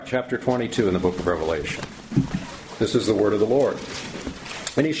chapter 22 in the book of Revelation. This is the word of the Lord.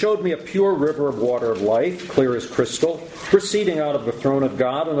 And he showed me a pure river of water of life, clear as crystal, proceeding out of the throne of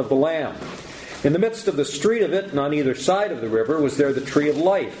God and of the Lamb. In the midst of the street of it, and on either side of the river, was there the tree of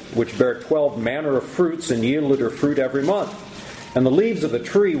life, which bare 12 manner of fruits, and yielded her fruit every month. And the leaves of the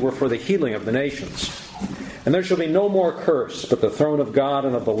tree were for the healing of the nations. And there shall be no more curse, but the throne of God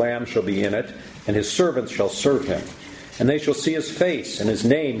and of the Lamb shall be in it, and his servants shall serve him. And they shall see his face, and his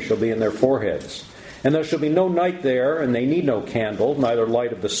name shall be in their foreheads. And there shall be no night there, and they need no candle, neither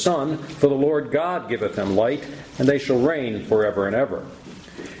light of the sun, for the Lord God giveth them light, and they shall reign forever and ever.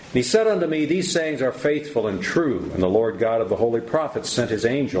 And he said unto me, These sayings are faithful and true, and the Lord God of the holy prophets sent his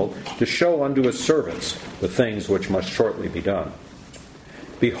angel to show unto his servants the things which must shortly be done.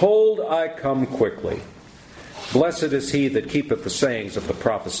 Behold, I come quickly. Blessed is he that keepeth the sayings of the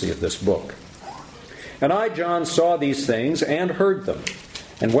prophecy of this book. And I, John, saw these things and heard them.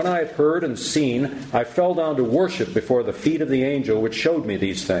 And when I had heard and seen, I fell down to worship before the feet of the angel which showed me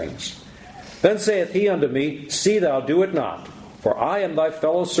these things. Then saith he unto me, See thou do it not. For I am thy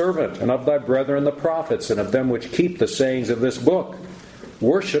fellow servant, and of thy brethren the prophets, and of them which keep the sayings of this book.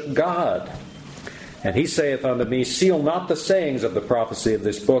 Worship God. And he saith unto me, Seal not the sayings of the prophecy of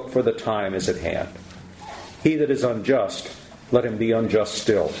this book, for the time is at hand. He that is unjust, let him be unjust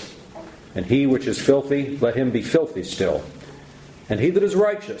still. And he which is filthy, let him be filthy still. And he that is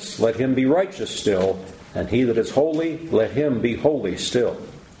righteous, let him be righteous still. And he that is holy, let him be holy still.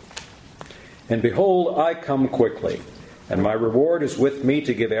 And behold, I come quickly. And my reward is with me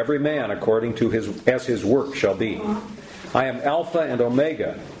to give every man according to his work shall be. I am Alpha and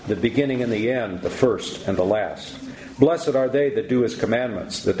Omega, the beginning and the end, the first and the last. Blessed are they that do his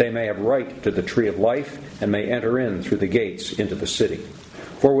commandments, that they may have right to the tree of life, and may enter in through the gates into the city.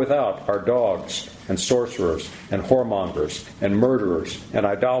 For without are dogs, and sorcerers, and whoremongers, and murderers, and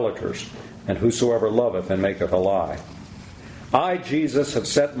idolaters, and whosoever loveth and maketh a lie. I, Jesus, have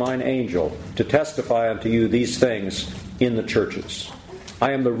sent mine angel to testify unto you these things in the churches.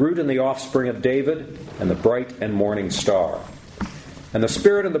 I am the root and the offspring of David, and the bright and morning star. And the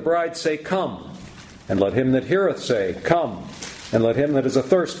Spirit and the bride say, Come. And let him that heareth say, Come. And let him that is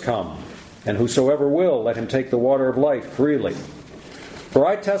athirst come. And whosoever will, let him take the water of life freely. For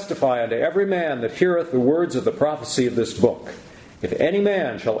I testify unto every man that heareth the words of the prophecy of this book. If any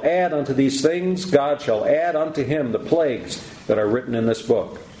man shall add unto these things, God shall add unto him the plagues that are written in this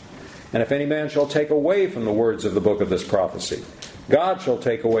book. And if any man shall take away from the words of the book of this prophecy, God shall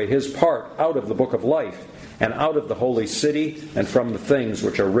take away his part out of the book of life, and out of the holy city, and from the things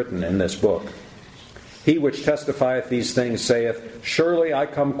which are written in this book. He which testifieth these things saith, Surely I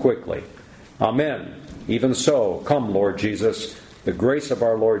come quickly. Amen. Even so, come, Lord Jesus. The grace of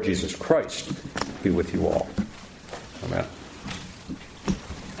our Lord Jesus Christ be with you all. Amen.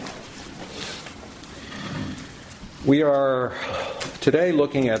 We are today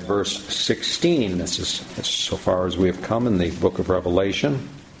looking at verse 16. This is so far as we have come in the book of Revelation.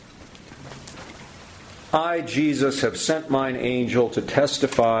 I, Jesus, have sent mine angel to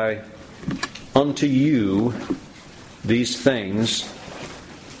testify unto you these things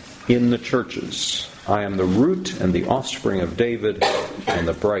in the churches. I am the root and the offspring of David, and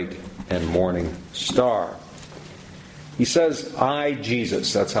the bright and morning star. He says, I,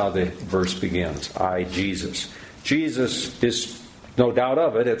 Jesus. That's how the verse begins. I, Jesus. Jesus is, no doubt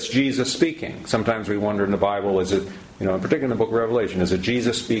of it, it's Jesus speaking. Sometimes we wonder in the Bible, is it, in particular in the book of Revelation, is it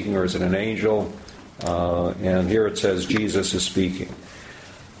Jesus speaking or is it an angel? And here it says Jesus is speaking.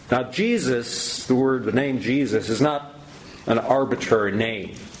 Now Jesus, the name Jesus, is not an arbitrary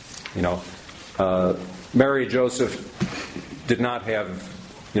name. Mary and Joseph did not have,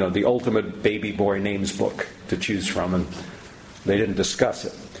 the ultimate baby boy names book to choose from, and they didn't discuss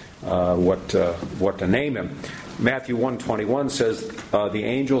it, what to name him. Matthew 1:21 says, the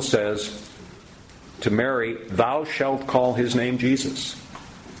angel says to Mary, Thou shalt call his name Jesus.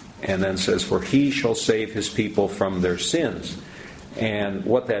 And then says, For he shall save his people from their sins. And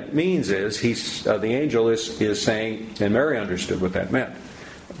what that means is, the angel is saying, and Mary understood what that meant,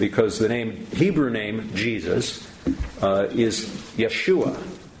 because the Hebrew name Jesus is Yeshua.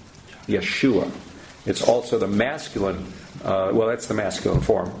 Yeshua. It's also the masculine. That's the masculine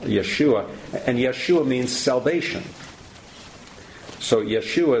form, Yeshua, and Yeshua means salvation. So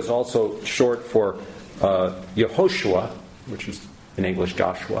Yeshua is also short for Yehoshua, which is in English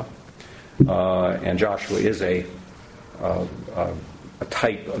Joshua, and Joshua is a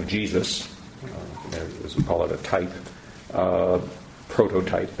type of Jesus. As we call it, a type,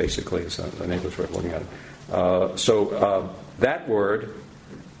 prototype, basically, is an English way of looking at it. So that word,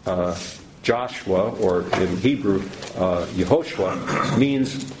 Joshua, or in Hebrew, Yehoshua,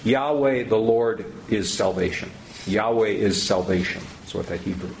 means Yahweh the Lord is salvation. Yahweh is salvation. That's what that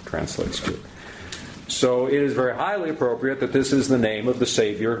Hebrew translates to. So it is very highly appropriate that this is the name of the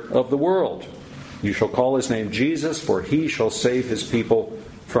Savior of the world. You shall call his name Jesus, for he shall save his people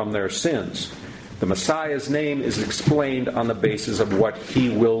from their sins. The Messiah's name is explained on the basis of what he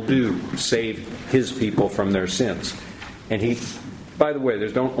will do, save his people from their sins. And he, by the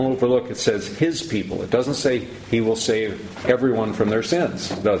way, don't overlook, it says his people. It doesn't say he will save everyone from their sins,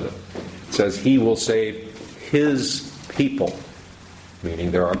 does it? It says he will save his people,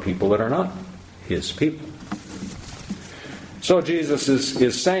 meaning there are people that are not his people. So Jesus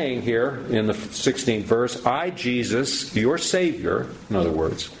is saying here in the 16th verse, I, Jesus, your Savior, in other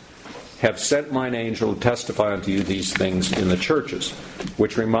words, have sent mine angel to testify unto you these things in the churches,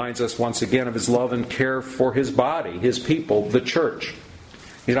 which reminds us once again of his love and care for his body, his people, the church.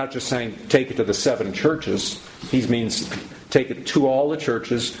 He's not just saying take it to the 7 churches. He means take it to all the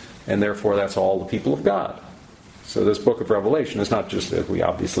churches, and therefore that's all the people of God. So this book of Revelation is not just, as we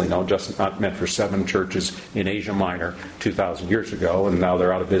obviously know, just not meant for 7 churches in Asia Minor 2,000 years ago, and now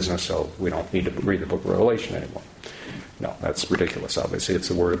they're out of business, so we don't need to read the book of Revelation anymore. No, that's ridiculous, obviously. It's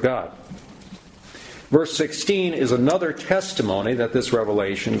the Word of God. Verse 16 is another testimony that this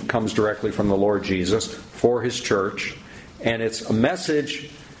revelation comes directly from the Lord Jesus for his church, and it's a message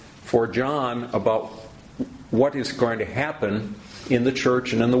for John about what is going to happen in the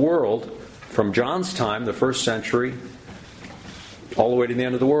church and in the world from John's time, the first century, all the way to the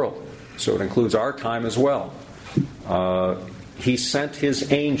end of the world. So it includes our time as well. He sent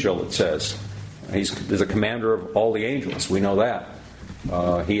his angel, it says. He's the commander of all the angels. We know that.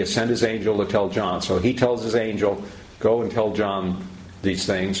 He has sent his angel to tell John. So he tells his angel, go and tell John these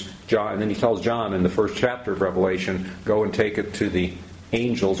things. And then he tells John in the first chapter of Revelation, go and take it to the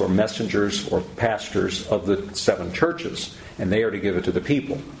angels or messengers or pastors of the 7 churches. And they are to give it to the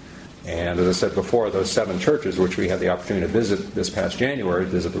people. And as I said before, those 7 churches, which we had the opportunity to visit this past January,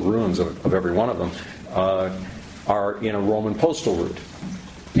 visit the ruins of every one of them, are in a Roman postal route.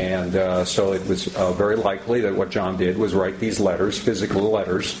 And so it was very likely that what John did was write these letters, physical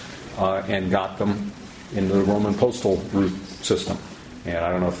letters, and got them into the Roman postal route system. And I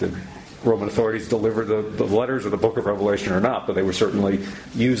don't know if the Roman authorities delivered the letters of the book of Revelation or not, but they were certainly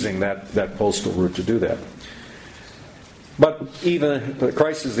using that postal route to do that. But even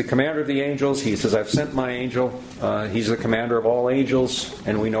Christ is the commander of the angels. He says, I've sent my angel. He's the commander of all angels.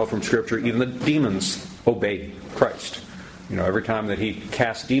 And we know from Scripture even the demons obey Christ. You know, every time that he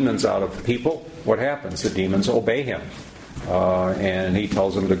casts demons out of people, what happens? The demons obey him. And he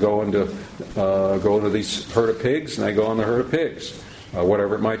tells them to go into these herd of pigs, and they go in the herd of pigs,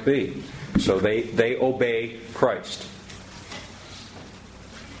 whatever it might be. So they obey Christ.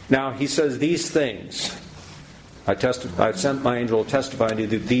 Now, he says these things. I've sent my angel to testify to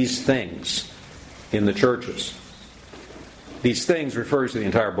these things in the churches. These things refers to the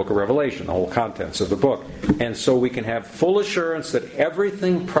entire book of Revelation, the whole contents of the book. And so we can have full assurance that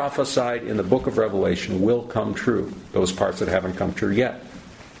everything prophesied in the book of Revelation will come true. Those parts that haven't come true yet.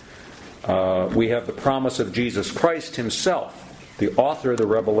 We have the promise of Jesus Christ himself, the author of the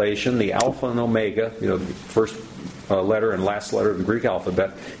Revelation, the Alpha and Omega, the first letter and last letter of the Greek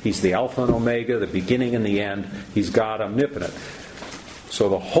alphabet. He's the Alpha and Omega, the beginning and the end. He's God omnipotent. So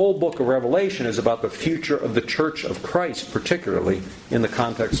the whole book of Revelation is about the future of the Church of Christ, particularly in the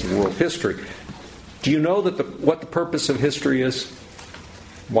context of world history. Do you know what the purpose of history is?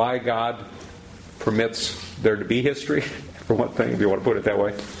 Why God permits there to be history, for one thing, if you want to put it that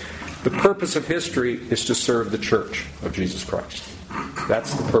way. The purpose of history is to serve the Church of Jesus Christ.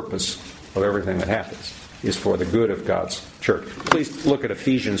 That's the purpose of everything that happens, is for the good of God's church. Please look at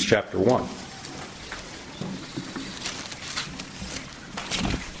Ephesians chapter 1.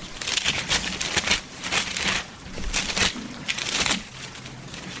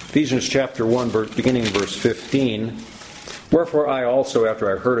 Ephesians chapter 1, beginning in verse 15. Wherefore I also, after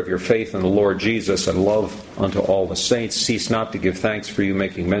I heard of your faith in the Lord Jesus and love unto all the saints, cease not to give thanks for you,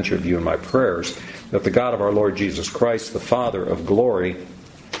 making mention of you in my prayers, that the God of our Lord Jesus Christ, the Father of glory,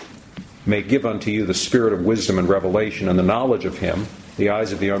 may give unto you the spirit of wisdom and revelation and the knowledge of him, the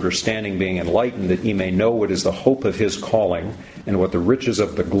eyes of the understanding being enlightened, that ye may know what is the hope of his calling, and what the riches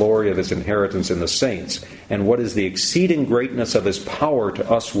of the glory of his inheritance in the saints, and what is the exceeding greatness of his power to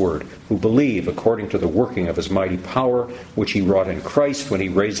usward, who believe, according to the working of his mighty power, which he wrought in Christ when he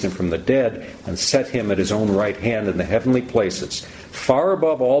raised him from the dead, and set him at his own right hand in the heavenly places, far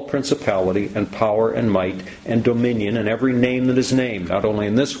above all principality and power and might and dominion and every name that is named, not only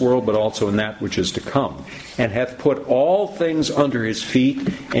in this world but also in that which is to come, and hath put all things under his feet,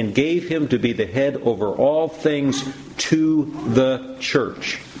 and gave him to be the head over all things to the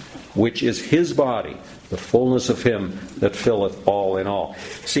church, which is his body, the fullness of him that filleth all in all.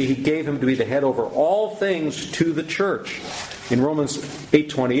 See, he gave him to be the head over all things to the church. In Romans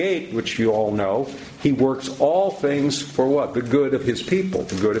 8:28, which you all know, he works all things for what? The good of his people,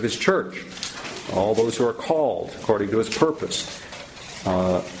 the good of his church. All those who are called according to his purpose.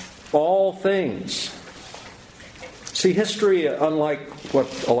 All things. See, history, unlike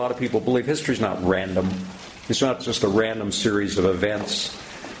what a lot of people believe, history is not random. It's not just a random series of events.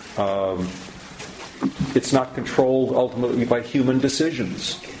 It's not controlled ultimately by human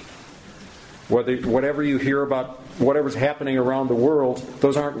decisions. Whatever you hear about whatever's happening around the world,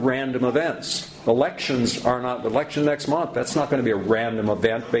 those aren't random events. Elections are not. Election next month, that's not going to be a random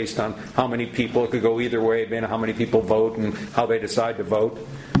event based on how many people. It could go either way, being how many people vote and how they decide to vote.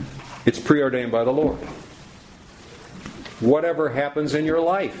 It's preordained by the Lord. Whatever happens in your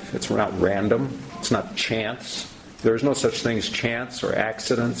life, it's not random. It's not chance. There's no such thing as chance or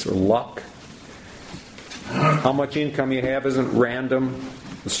accidents or luck. How much income you have isn't random.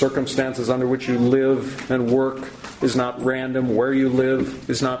 The circumstances under which you live and work is not random. Where you live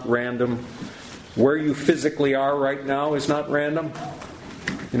is not random. Where you physically are right now is not random.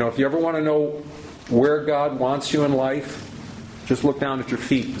 You know, if you ever want to know where God wants you in life, just look down at your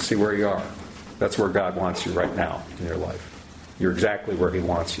feet and see where you are. That's where God wants you right now in your life. You're exactly where he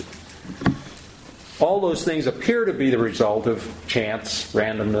wants you. All those things appear to be the result of chance,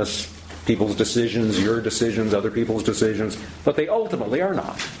 randomness, people's decisions, your decisions, other people's decisions, but they ultimately are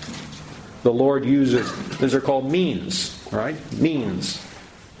not. The Lord uses, these are called means, right? Means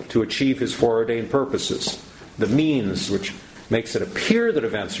to achieve his foreordained purposes. The means which makes it appear that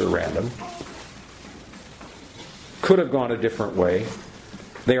events are random could have gone a different way.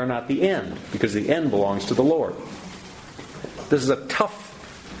 They are not the end, because the end belongs to the Lord. This is a tough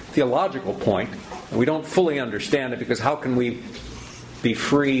theological point, and we don't fully understand it, because how can we be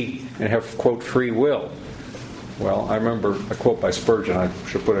free and have, quote, free will? Well, I remember a quote by Spurgeon. I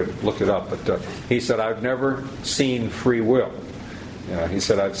should look it up, but he said, "I've never seen free will." He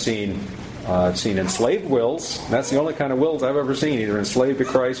said, "I've seen enslaved wills. That's the only kind of wills I've ever seen, either enslaved to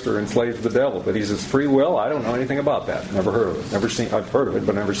Christ or enslaved to the devil." But he says, "Free will? I don't know anything about that. Never heard of it. I've heard of it,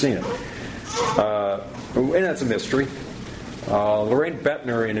 but never seen it." And that's a mystery. Lorraine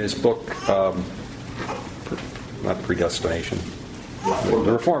Bettner, in his book, not Predestination, The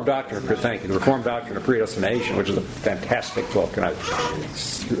Reformed Doctrine of Predestination, which is a fantastic book,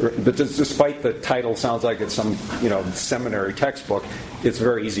 but despite the title sounds like it's some seminary textbook, it's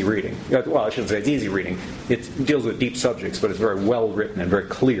very easy reading. Well, I shouldn't say it's easy reading. It deals with deep subjects, but it's very well written and very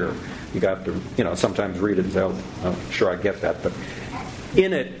clear. You have to sometimes read it and say, "Oh, I'm sure I get that." But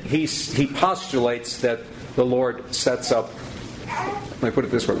in it, he postulates that the Lord sets up. Let me put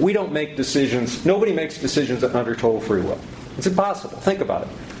it this way: we don't make decisions. Nobody makes decisions under total free will. It's impossible. Think about it.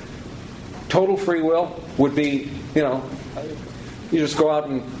 Total free will would be, you just go out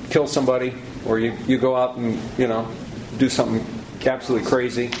and kill somebody, or you go out and, do something absolutely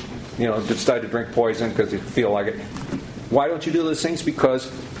crazy, decide to drink poison because you feel like it. Why don't you do those things? Because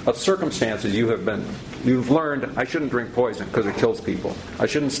of circumstances you've learned, I shouldn't drink poison because it kills people. I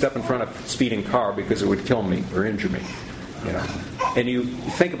shouldn't step in front of a speeding car because it would kill me or injure me. And you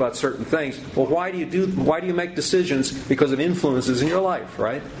think about certain things. Well, why do you make decisions? Because of influences in your life,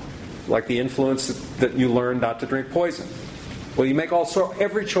 right? Like the influence that you learned not to drink poison. Well, you make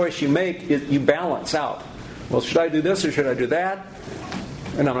every choice you make, you balance out. Well, should I do this or should I do that?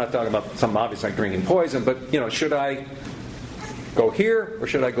 And I'm not talking about something obvious like drinking poison, but should I go here or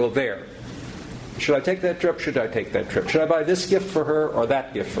should I go there? Should I take that trip? Should I take that trip? Should I buy this gift for her or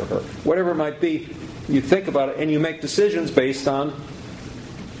that gift for her? Whatever it might be. You think about it and you make decisions based on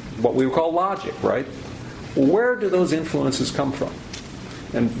what we would call logic, right? Where do those influences come from?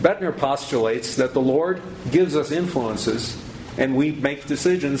 And Bettner postulates that the Lord gives us influences and we make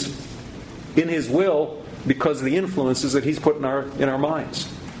decisions in His will because of the influences that He's put in our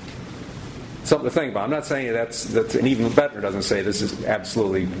minds. Something to think about. I'm not saying that's and even Bettner doesn't say this is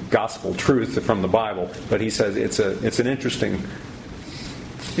absolutely gospel truth from the Bible, but he says it's an interesting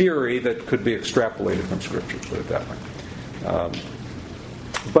theory that could be extrapolated from Scripture, put it that way.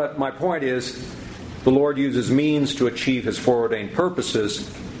 But my point is, the Lord uses means to achieve His foreordained purposes,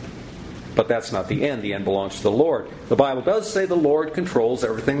 but that's not the end. The end belongs to the Lord. The Bible does say the Lord controls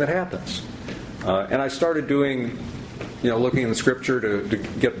everything that happens. And I started doing, looking in the Scripture to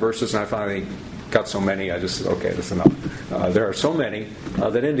get verses, and I finally got so many, I just said, okay, that's enough. There are so many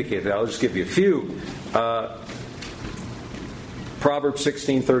that indicate that. I'll just give you a few. Proverbs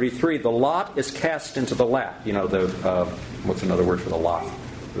 16:33, the lot is cast into the lap. You know, what's another word for the lot?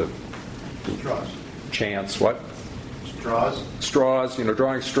 Straws. Chance, what? Straws. Straws,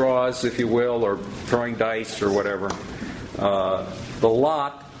 drawing straws, if you will, or throwing dice or whatever. The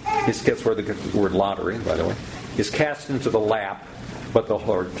lot, gets where the word lottery, by the way, is cast into the lap,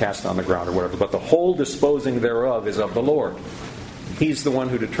 or cast on the ground or whatever, but the whole disposing thereof is of the Lord. He's the one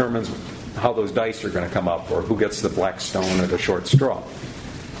who determines how those dice are going to come up, or who gets the black stone or the short straw.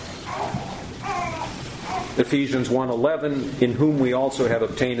 Ephesians 1:11, in whom we also have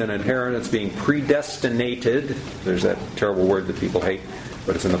obtained an inheritance, being predestinated. There's that terrible word that people hate,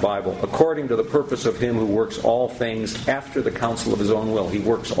 but it's in the Bible. According to the purpose of him who works all things after the counsel of his own will. He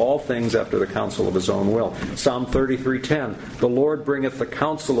works all things after the counsel of his own will. Psalm 33:10, the Lord bringeth the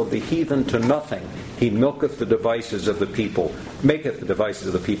counsel of the heathen to nothing. He milketh the devices of the people, maketh the devices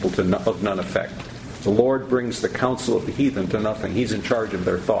of the people of none effect. The Lord brings the counsel of the heathen to nothing. He's in charge of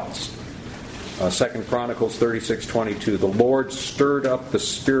their thoughts. 2 Chronicles 36:22, the Lord stirred up the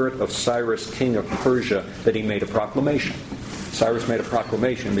spirit of Cyrus, king of Persia, that he made a proclamation. Cyrus made a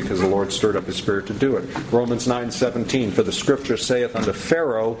proclamation because the Lord stirred up his spirit to do it. Romans 9:17, for the scripture saith unto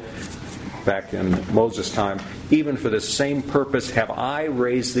Pharaoh, back in Moses' time, even for this same purpose have I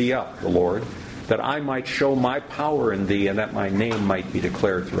raised thee up, the Lord, that I might show my power in thee, and that my name might be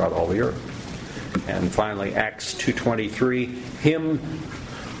declared throughout all the earth. And finally, Acts 2:23, him,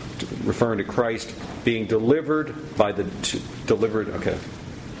 referring to Christ, being delivered by the...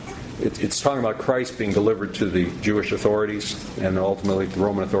 It's talking about Christ being delivered to the Jewish authorities and ultimately the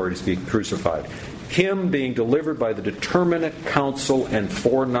Roman authorities being crucified. Him being delivered by the determinate counsel and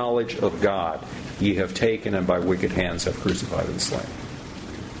foreknowledge of God, ye have taken and by wicked hands have crucified and slain.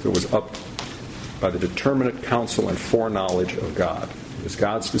 So it was up by the determinate counsel and foreknowledge of God. It was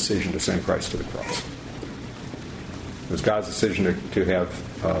God's decision to send Christ to the cross. It was God's decision to have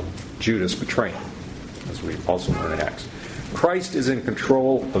Judas betray him, as we also learn in Acts. Christ is in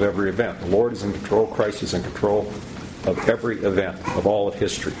control of every event. The Lord is in control. Christ is in control of every event of all of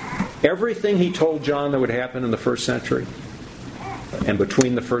history. Everything he told John that would happen in the first century and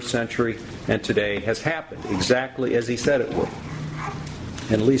between the first century and today has happened exactly as he said it would.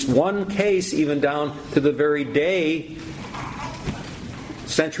 In at least one case, even down to the very day,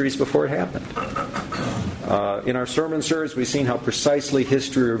 centuries before it happened. In our sermon series, we've seen how precisely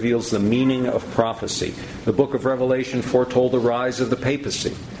history reveals the meaning of prophecy. The book of Revelation foretold the rise of the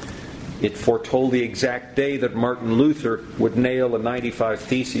papacy. It foretold the exact day that Martin Luther would nail the 95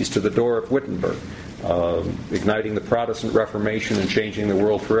 Theses to the door of Wittenberg, igniting the Protestant Reformation and changing the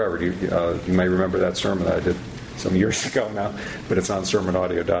world forever. You may remember that sermon that I did some years ago now, but it's on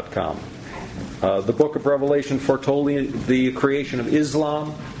sermonaudio.com. The book of Revelation foretold the creation of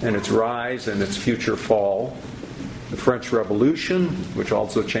Islam and its rise and its future fall. The French Revolution, which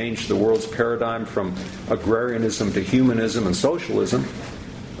also changed the world's paradigm from agrarianism to humanism and socialism.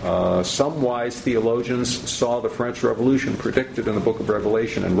 Some wise theologians saw the French Revolution predicted in the book of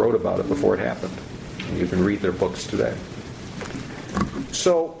Revelation and wrote about it before it happened. And you can read their books today.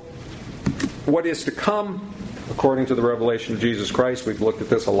 So, what is to come? According to the revelation of Jesus Christ, we've looked at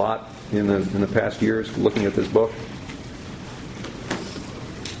this a lot in the past years, looking at this book.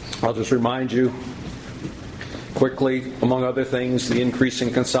 I'll just remind you quickly, among other things, the increasing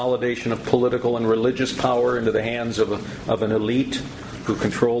consolidation of political and religious power into the hands of an elite who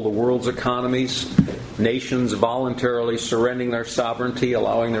control the world's economies, nations voluntarily surrendering their sovereignty,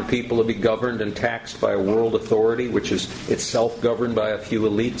 allowing their people to be governed and taxed by a world authority, which is itself governed by a few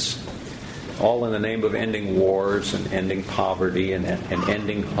elites. All in the name of ending wars and ending poverty and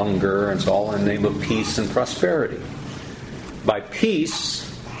ending hunger. And it's all in the name of peace and prosperity. By peace,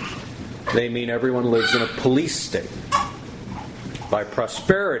 they mean everyone lives in a police state. By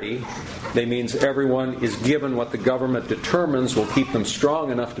prosperity, they means everyone is given what the government determines will keep them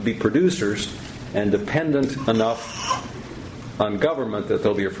strong enough to be producers and dependent enough on government that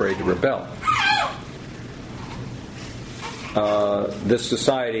they'll be afraid to rebel. This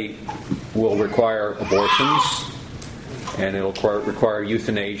society will require abortions, and it'll require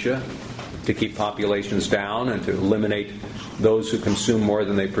euthanasia to keep populations down and to eliminate those who consume more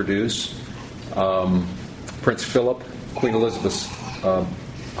than they produce. Prince Philip, Queen Elizabeth's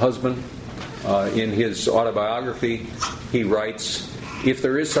husband, in his autobiography, he writes, if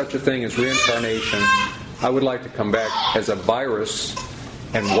there is such a thing as reincarnation, I would like to come back as a virus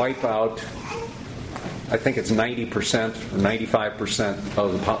and wipe out, I think it's 90% or 95%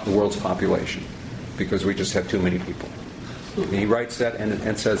 of the world's population, because we just have too many people. And he writes that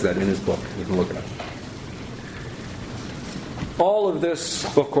and says that in his book. You can look it up. All of this,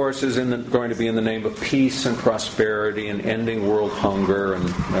 of course, is going to be in the name of peace and prosperity and ending world hunger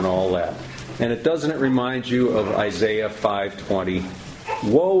and all that. And doesn't it remind you of Isaiah 5:20?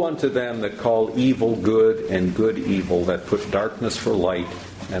 Woe unto them that call evil good and good evil, that put darkness for light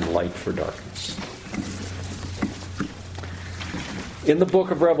and light for darkness. In the book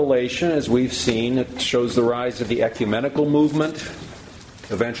of Revelation, as we've seen, it shows the rise of the ecumenical movement,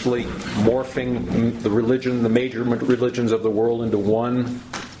 eventually morphing the major religions of the world into one.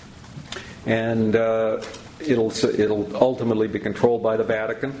 And it'll ultimately be controlled by the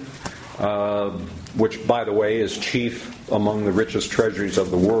Vatican, which, by the way, is chief among the richest treasuries of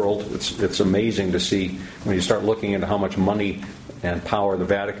the world. It's amazing to see when you start looking into how much money and power the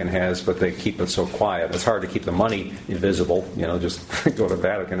Vatican has, but they keep it so quiet. It's hard to keep the money invisible, just go to the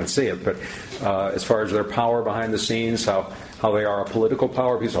Vatican and see it. But as far as their power behind the scenes, how they are a political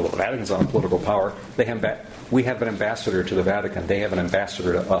power, because the Vatican's not a political power, we have an ambassador to the Vatican. They have an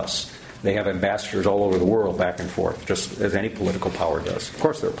ambassador to us. They have ambassadors all over the world, back and forth, just as any political power does. Of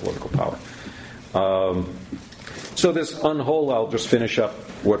course they're a political power. So this unholy, I'll just finish up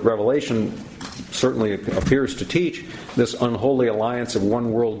what Revelation certainly appears to teach. This unholy alliance of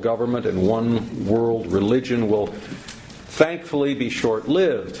one world government and one world religion will thankfully be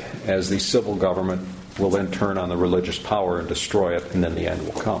short-lived, as the civil government will then turn on the religious power and destroy it, and then the end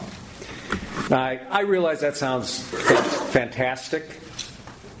will come. Now, I realize that sounds fantastic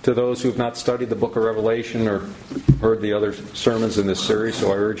to those who have not studied the book of Revelation or heard the other sermons in this series,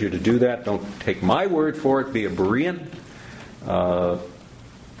 so I urge you to do that. Don't take my word for it. Be a Berean.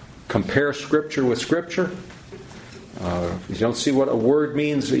 Compare Scripture with Scripture. If you don't see what a word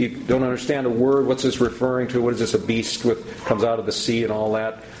means, you don't understand a word, what's this referring to? What is this, a beast comes out of the sea and all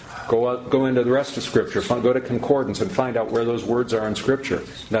that? Go into the rest of Scripture. Go to concordance and find out where those words are in Scripture.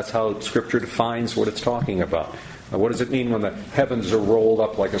 That's how Scripture defines what it's talking about. What does it mean when the heavens are rolled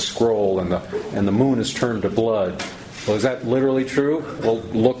up like a scroll and the moon is turned to blood? Well, is that literally true? Well,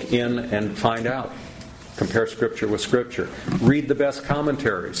 look in and find out. Compare Scripture with Scripture. Read the best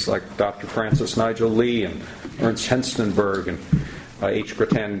commentaries like Dr. Francis Nigel Lee and Ernst Henstenberg and H.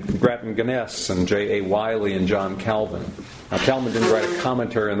 Grattan Guinness and J. A. Wiley and John Calvin. Now, Calvin didn't write a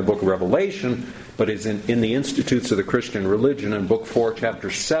commentary on the book of Revelation, but is in the Institutes of the Christian Religion, in Book 4, Chapter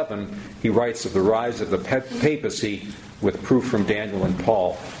 7, he writes of the rise of the papacy with proof from Daniel and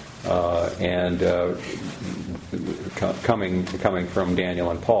Paul, coming from Daniel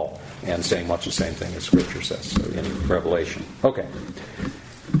and Paul, and saying much the same thing as Scripture says in Revelation. Okay.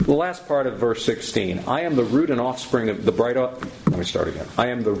 The last part of verse 16. I am the root and offspring of the bright... Let me start again. I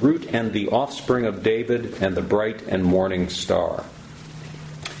am the root and the offspring of David and the bright and morning star.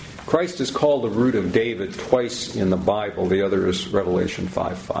 Christ is called the root of David twice in the Bible. The other is Revelation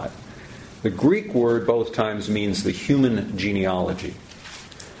 5:5. The Greek word both times means the human genealogy.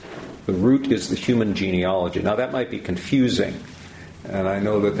 The root is the human genealogy. Now that might be confusing. And I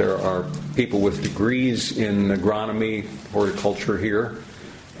know that there are people with degrees in agronomy, horticulture here.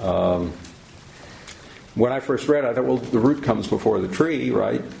 When I first read it, I thought, well, the root comes before the tree,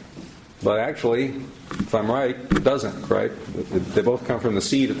 right? But actually, if I'm right, it doesn't, right? They both come from the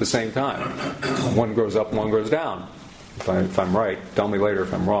seed at the same time. One grows up and one grows down. If I'm right, tell me later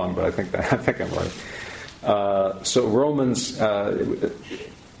if I'm wrong, but I think I'm right. So Romans, the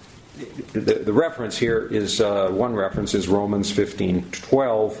reference here is, one reference is Romans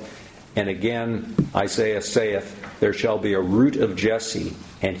 15:12, and again Isaiah saith, there shall be a root of Jesse,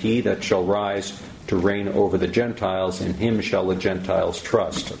 and he that shall rise to reign over the Gentiles, in him shall the Gentiles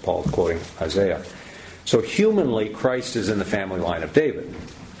trust. Paul quoting Isaiah. So humanly, Christ is in the family line of David.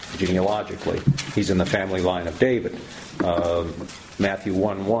 Genealogically, he's in the family line of David. Matthew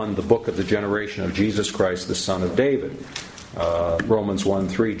 1:1, the book of the generation of Jesus Christ, the son of David. Romans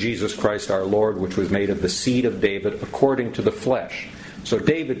 1:3, Jesus Christ our Lord, which was made of the seed of David according to the flesh. So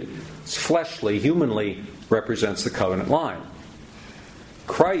David, fleshly, humanly, represents the covenant line.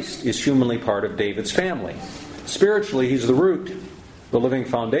 Christ is humanly part of David's family. Spiritually, he's the root, the living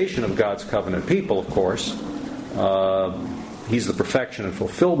foundation of God's covenant people, of course. He's the perfection and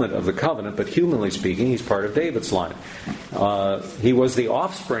fulfillment of the covenant, but humanly speaking, he's part of David's line. He was the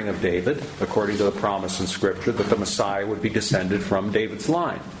offspring of David, according to the promise in Scripture, that the Messiah would be descended from David's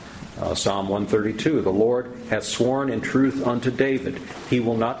line. Psalm 132, the Lord hath sworn in truth unto David, he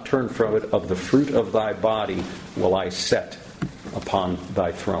will not turn from it, of the fruit of thy body will I set upon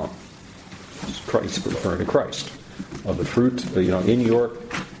thy throne. Christ, referring to Christ. Of the fruit,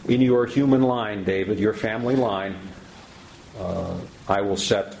 in your human line, David, your family line, I will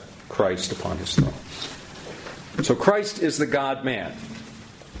set Christ upon his throne. So Christ is the God-man.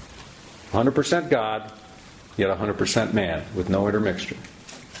 100% God, yet 100% man, with no intermixture.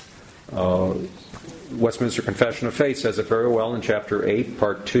 Westminster Confession of Faith says it very well in chapter 8,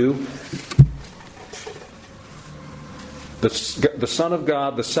 part 2. The Son of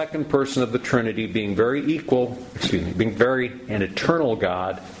God, the second person of the Trinity, being very an eternal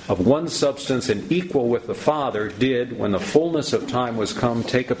God, of one substance and equal with the Father, did, when the fullness of time was come,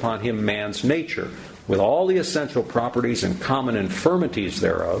 take upon him man's nature, with all the essential properties and common infirmities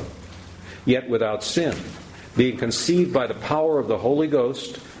thereof, yet without sin, being conceived by the power of the Holy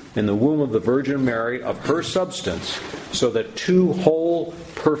Ghost in the womb of the Virgin Mary, of her substance, so that two whole,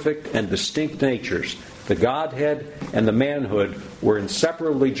 perfect, and distinct natures, the Godhead and the manhood, were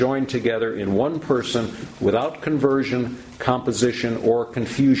inseparably joined together in one person, without conversion, composition, or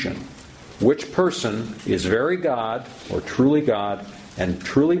confusion. Which person is very God, or truly God, and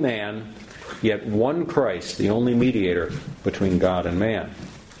truly man, yet one Christ, the only mediator between God and man.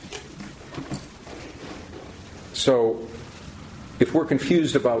 So, if we're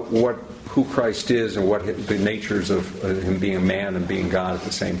confused about who Christ is and what the natures of him being a man and being God at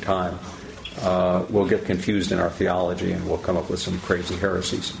the same time, we'll get confused in our theology and we'll come up with some crazy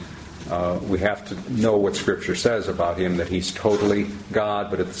heresies. We have to know what Scripture says about him, that he's totally God,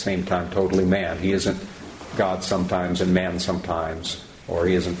 but at the same time totally man. He isn't God sometimes and man sometimes, or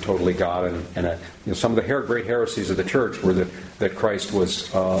he isn't totally God. And some of the great heresies of the church were that Christ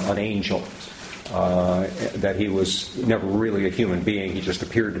was an angel, that he was never really a human being, he just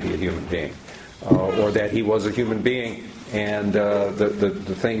appeared to be a human being, or that he was a human being and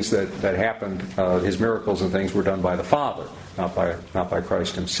the things that happened, his miracles and things, were done by the Father, not by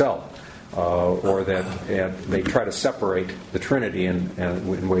Christ himself. Or that they try to separate the Trinity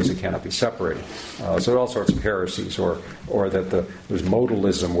in ways that cannot be separated. So all sorts of heresies, or that there's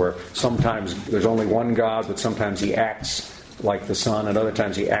modalism, where sometimes there's only one God, but sometimes he acts like the Son, and other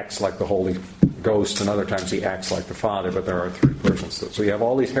times he acts like the Holy Ghost, and other times he acts like the Father, but there are three persons. So you have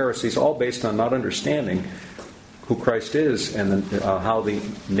all these heresies, all based on not understanding who Christ is and how the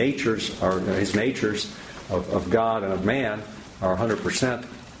natures are, his natures of God and of man are 100%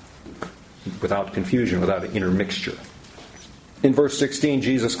 without confusion, without intermixture. In verse 16,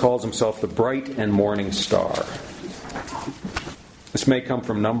 Jesus calls himself the bright and morning star. This may come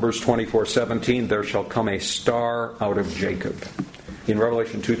from Numbers 24:17, there shall come a star out of Jacob. In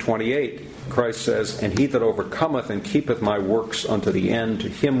Revelation 2:28, Christ says, and he that overcometh and keepeth my works unto the end, to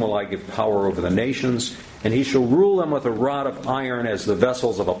him will I give power over the nations, and he shall rule them with a rod of iron, as the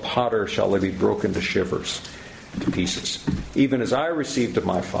vessels of a potter shall they be broken to shivers, to pieces, even as I received of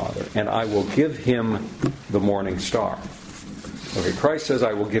my Father, and I will give him the morning star. Okay, Christ says,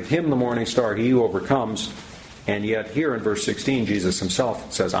 I will give him the morning star, he who overcomes, and yet here in verse 16, Jesus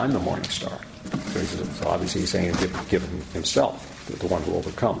himself says, I'm the morning star. So obviously he's saying, give him himself, the one who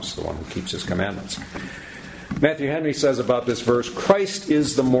overcomes, the one who keeps his commandments. Matthew Henry says about this verse, Christ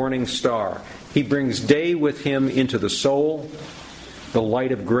is the morning star. He brings day with him into the soul, the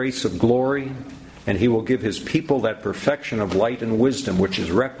light of grace of glory, and he will give his people that perfection of light and wisdom which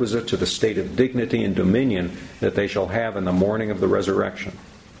is requisite to the state of dignity and dominion that they shall have in the morning of the resurrection.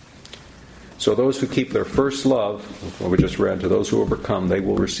 So those who keep their first love, what we just read, to those who overcome, they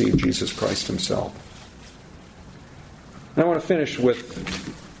will receive Jesus Christ himself. And I want to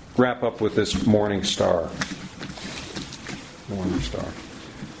wrap up with this morning star. Morning star.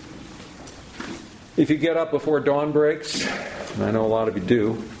 If you get up before dawn breaks, and I know a lot of you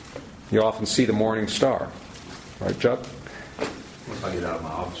do, you often see the morning star. Right, Chuck? If I get out of my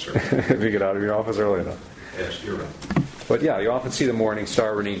office early. If you get out of your office early enough. Yes, you're right. But yeah, you often see the morning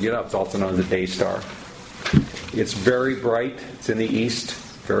star when you get up. It's also known as the day star. It's very bright. It's in the east.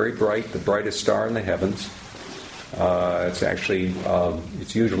 Very bright. The brightest star in the heavens. It's actually,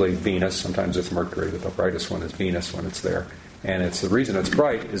 it's usually Venus. Sometimes it's Mercury, but the brightest one is Venus when it's there. And the reason it's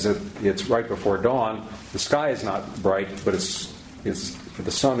bright is that it's right before dawn. The sky is not bright, but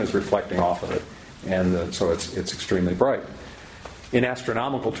the sun is reflecting off of it, and so it's extremely bright. In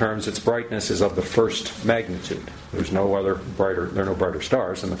astronomical terms, its brightness is of the first magnitude. There are no brighter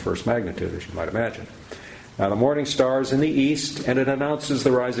stars than the first magnitude, as you might imagine. Now, the morning star is in the east, and it announces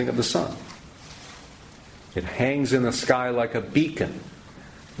the rising of the sun. It hangs in the sky like a beacon,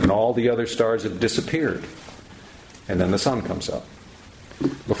 and all the other stars have disappeared. And then the sun comes up.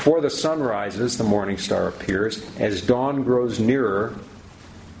 Before the sun rises, the morning star appears. As dawn grows nearer,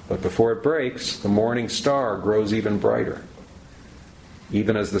 but before it breaks, the morning star grows even brighter.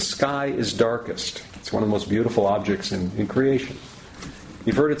 Even as the sky is darkest. It's one of the most beautiful objects in creation.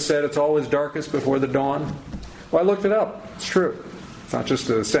 You've heard it said it's always darkest before the dawn? Well, I looked it up. It's true. It's not just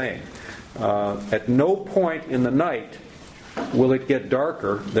a saying. At no point in the night will it get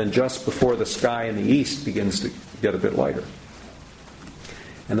darker than just before the sky in the east begins to get a bit lighter.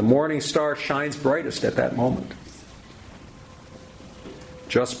 And the morning star shines brightest at that moment,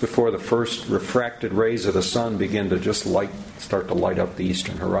 just before the first refracted rays of the sun begin to just start to light up the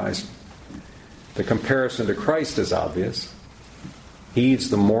eastern horizon. The comparison to Christ is obvious. He's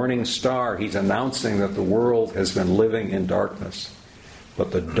the morning star. He's announcing that the world has been living in darkness,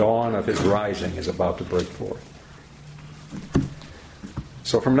 but the dawn of his rising is about to break forth.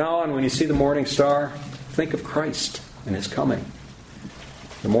 So from now on, when you see the morning star, think of Christ and his coming.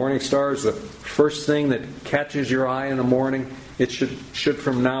 The morning star is the first thing that catches your eye in the morning. It should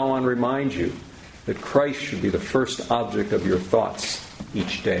from now on remind you that Christ should be the first object of your thoughts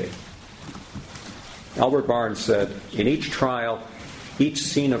each day. Albert Barnes said, "In each trial, each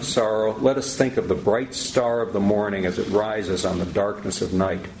scene of sorrow, let us think of the bright star of the morning as it rises on the darkness of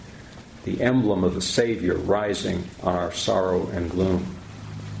night, the emblem of the Savior rising on our sorrow and gloom."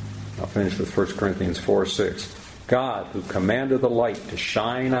 I'll finish with 1 Corinthians 4:6. God, who commanded the light to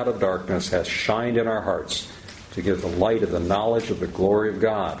shine out of darkness, has shined in our hearts to give the light of the knowledge of the glory of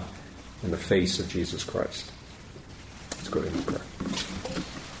God in the face of Jesus Christ. Let's go ahead and pray.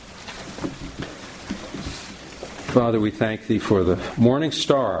 Father, we thank Thee for the morning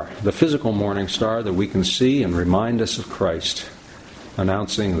star, the physical morning star that we can see and remind us of Christ,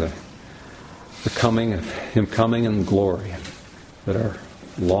 announcing the coming of Him coming in glory, that our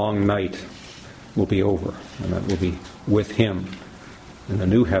long night will be over, and that we'll be with Him in the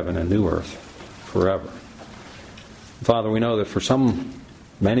new heaven and new earth forever. Father, we know that for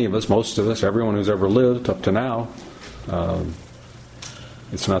many of us, most of us, everyone who's ever lived up to now,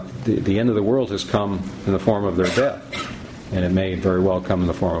 it's not the end of the world has come in the form of their death, and it may very well come in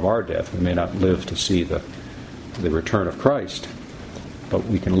the form of our death. We may not live to see the return of Christ, but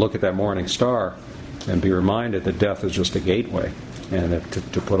we can look at that morning star and be reminded that death is just a gateway, and that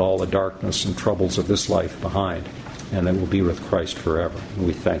to put all the darkness and troubles of this life behind, and that we'll be with Christ forever. And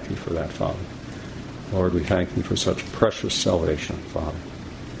we thank Thee for that, Father. Lord, we thank Thee for such precious salvation, Father.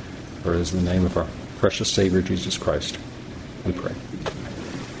 For it is in the name of our precious Savior, Jesus Christ, we pray.